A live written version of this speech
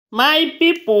My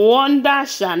people, wonder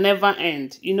shall never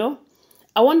end.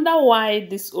 I wonder why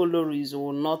these Olories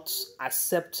will not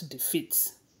accept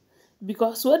defeat.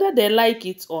 Because whether they like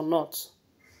it or not,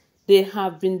 they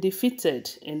have been defeated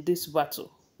in this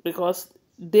battle. Because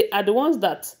they are the ones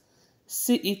that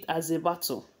see it as a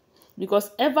battle.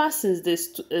 Because ever since they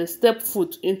stepped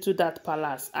foot into that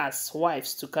palace as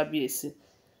wives to Kabiyesi,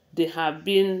 they have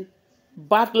been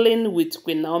battling with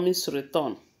Queen Naomi's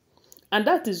return. And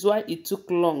that is why it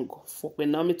took long for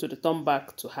Queen Naomi to return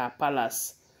back to her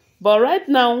palace. But right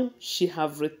now, she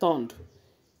have returned.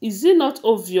 Is it not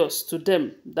obvious to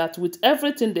them that with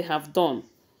everything they have done,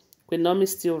 Queen Naomi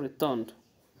still returned?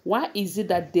 Why is it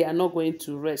that they are not going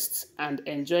to rest and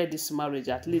enjoy this marriage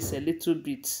at least a little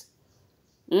bit?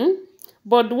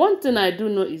 But one thing I do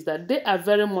know is that they are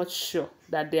very much sure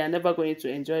that they are never going to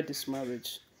enjoy this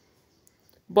marriage.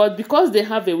 But because they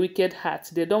have a wicked heart,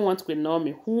 they don't want Queen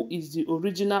Naomi, who is the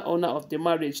original owner of the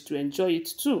marriage, to enjoy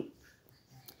it too.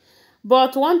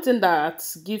 But one thing that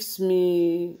gives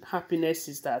me happiness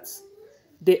is that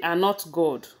they are not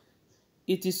God.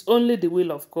 It is only the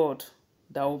will of God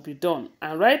that will be done.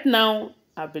 And right now,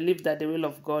 I believe that the will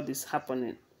of God is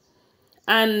happening.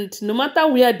 And no matter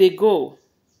where they go,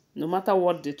 no matter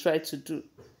what they try to do,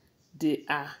 they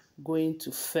are going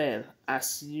to fail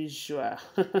as usual.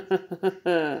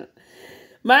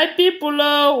 My people,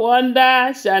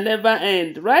 wonder shall never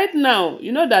end. Right now,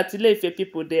 you know that Ile-Ife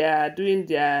people, they are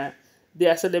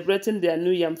celebrating their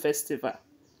New Yam festival.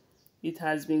 It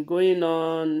has been going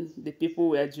on. The people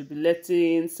were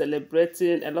jubilating,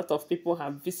 celebrating. A lot of people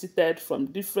have visited from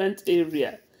different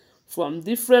areas, from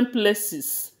different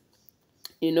places.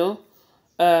 They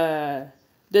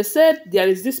said there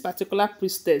is this particular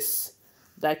priestess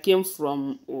that came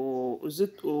from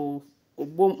Osun.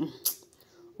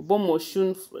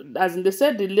 As in, they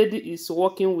said the lady is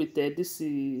working with this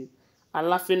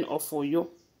Alaafin of Oyo,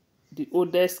 the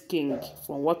oldest king,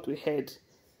 from what we heard,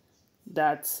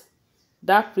 that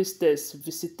priestess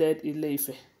visited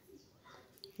Ile-Ife,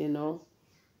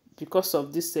 because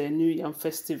of this New Yam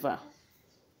festival.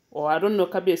 Or I don't know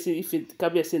Kabiyesi if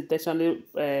Kabiyesi intentionally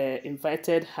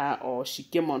invited her or she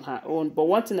came on her own. But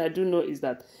one thing I do know is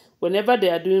that whenever they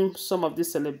are doing some of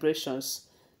these celebrations,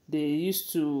 they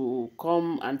used to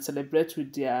come and celebrate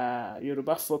with their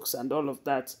Yoruba folks and all of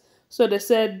that. So they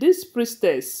said this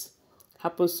priestess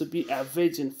happens to be a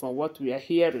virgin from what we are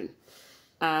hearing.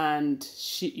 And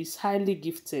she is highly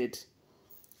gifted.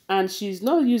 And she is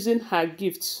not using her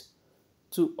gifts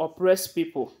to oppress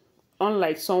people,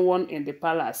 unlike someone in the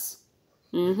palace.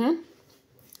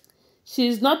 She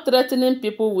is not threatening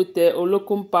people with the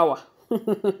Olokun power.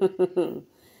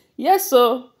 Yes,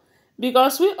 so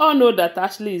because we all know that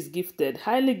Ashley is gifted,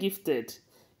 highly gifted.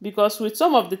 Because with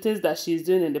some of the things that she is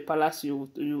doing in the palace, you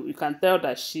can tell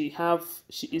that she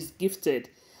is gifted.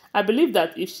 I believe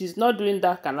that if she's not doing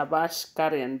that calabash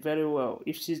carrying very well,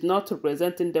 if she's not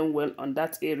representing them well on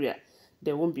that area,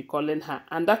 they won't be calling her.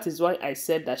 And that is why I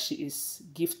said that she is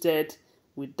gifted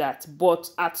with that. But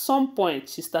at some point,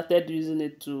 she started using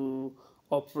it to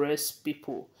oppress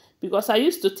people. Because I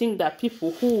used to think that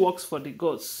people who works for the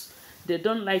gods, they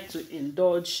don't like to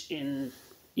indulge in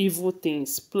evil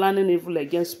things, planning evil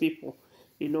against people,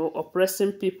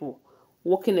 oppressing people,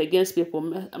 working against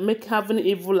people, having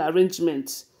evil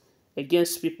arrangements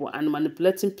against people and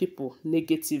manipulating people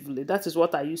negatively. That is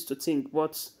what I used to think.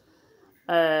 But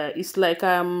it's like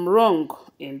I'm wrong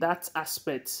in that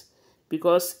aspect,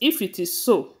 because if it is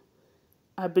so,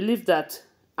 I believe that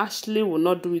Ashley will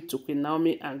not do it to Queen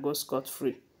Naomi and go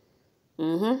scot-free.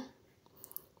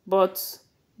 But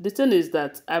the thing is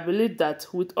that I believe that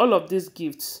with all of these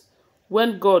gifts,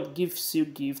 when God gives you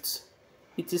gifts,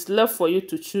 it is left for you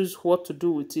to choose what to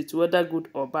do with it, whether good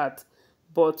or bad.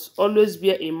 But always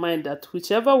bear in mind that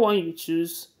whichever one you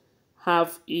choose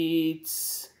have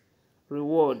its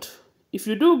reward. If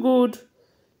you do good,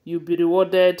 you'll be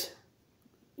rewarded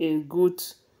in good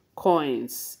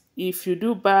coins. If you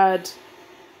do bad,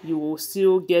 you will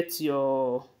still get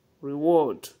your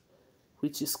reward,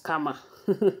 which is karma.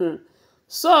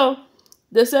 So,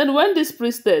 they said when this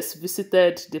priestess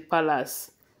visited the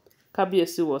palace,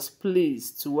 Kabiyesi was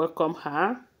pleased to welcome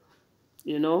her,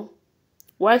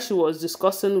 while she was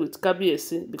discussing with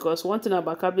Kabiyesi, because one thing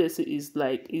about Kabiyesi is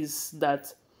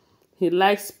that he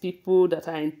likes people that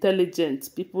are intelligent,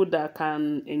 people that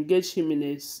can engage him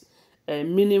in a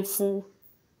meaningful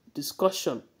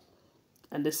discussion.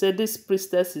 And they said this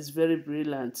priestess is very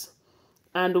brilliant.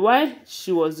 And while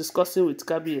she was discussing with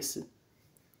Kabiyesi,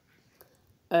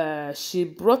 she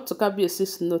brought to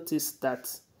Kabiyesi's notice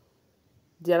that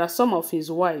there are some of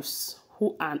his wives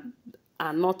who are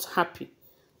not happy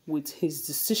with his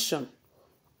decision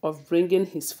of bringing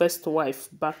his first wife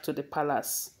back to the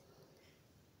palace.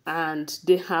 And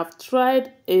they have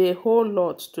tried a whole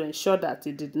lot to ensure that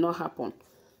it did not happen.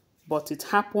 But it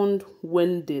happened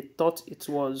when they thought it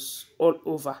was all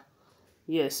over.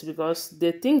 Yes, because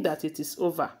they think that it is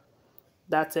over.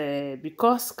 That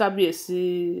because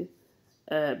Kabiyesi,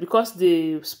 because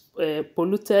they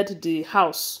polluted the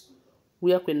house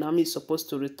where Queen Naomi is supposed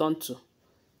to return to,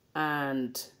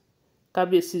 and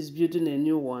Kabiyesi is building a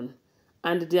new one,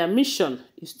 and their mission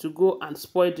is to go and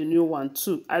spoil the new one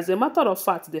too. As a matter of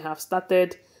fact, they have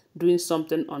started doing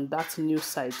something on that new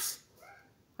site,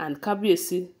 and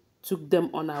Kabiyesi took them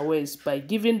unawares by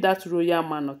giving that royal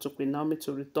manor to Queen Naomi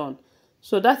to return.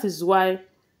 So that is why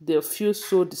they feel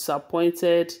so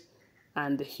disappointed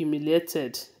and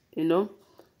humiliated, you know.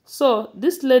 So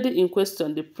this lady in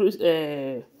question,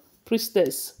 the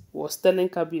priestess, was telling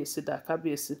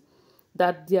Kabiyesi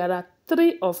that there are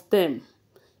 3 of them.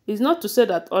 It's not to say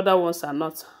that other ones are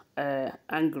not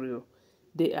angry.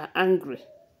 They are angry.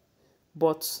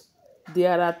 But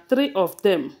there are 3 of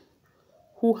them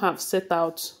who have set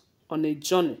out on a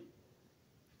journey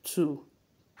to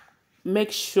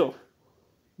make sure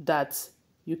that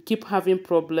you keep having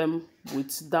problem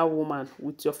with that woman,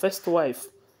 with your first wife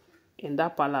in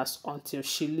that palace until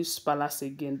she leaves palace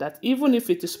again. That even if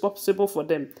it is possible for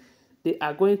them, they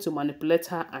are going to manipulate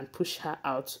her and push her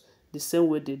out the same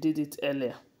way they did it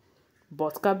earlier.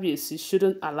 But Kabiyesi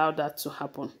shouldn't allow that to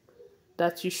happen.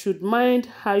 That you should mind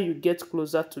how you get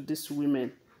closer to these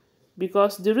women.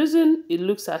 Because the reason it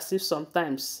looks as if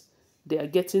sometimes they are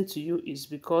getting to you is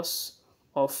because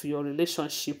of your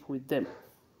relationship with them.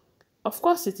 Of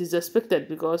course, it is expected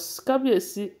because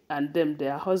Kabiyesi and them, they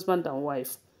are husband and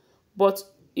wife. But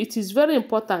it is very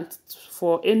important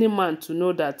for any man to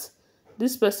know that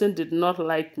this person did not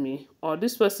like me, or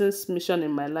this person's mission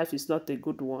in my life is not a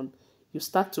good one. You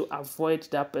start to avoid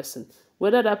that person,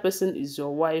 whether that person is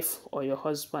your wife or your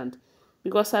husband.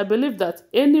 Because I believe that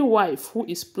any wife who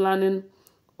is planning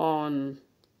on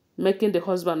making the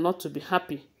husband not to be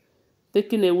happy,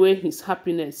 taking away his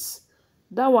happiness,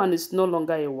 that one is no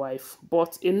longer a wife,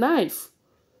 but a knife.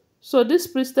 So this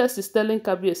priestess is telling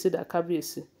Kabiyesi that,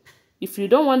 Kabiyesi, if you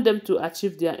don't want them to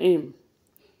achieve their aim,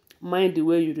 mind the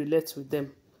way you relate with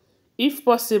them. If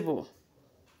possible,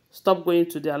 stop going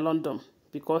to their London,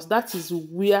 because that is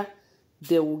where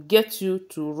they will get you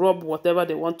to rub whatever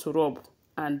they want to rub,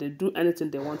 and they do anything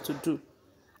they want to do.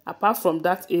 Apart from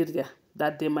that area,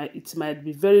 that it might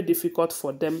be very difficult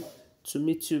for them to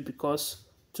meet you, because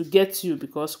to get you,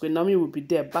 because Queen Naomi will be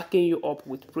there backing you up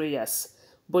with prayers.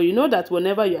 But you know that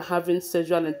whenever you're having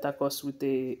sexual intercourse with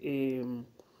anybody,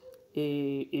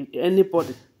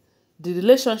 the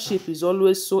relationship is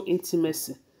always so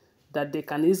intimacy that they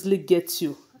can easily get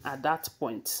you at that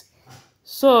point.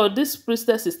 So this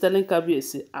priestess is telling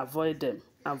Kabiyesi, avoid them,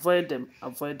 avoid them,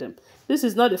 avoid them. This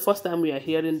is not the first time we are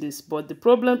hearing this, but the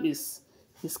problem is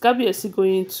Kabiyesi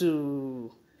going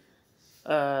to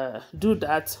do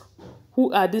that?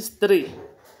 Who are these 3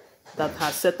 that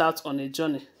have set out on a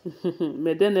journey?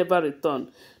 May they never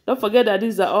return. Don't forget that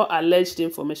these are all alleged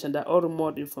information, they're all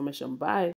rumored information. Bye.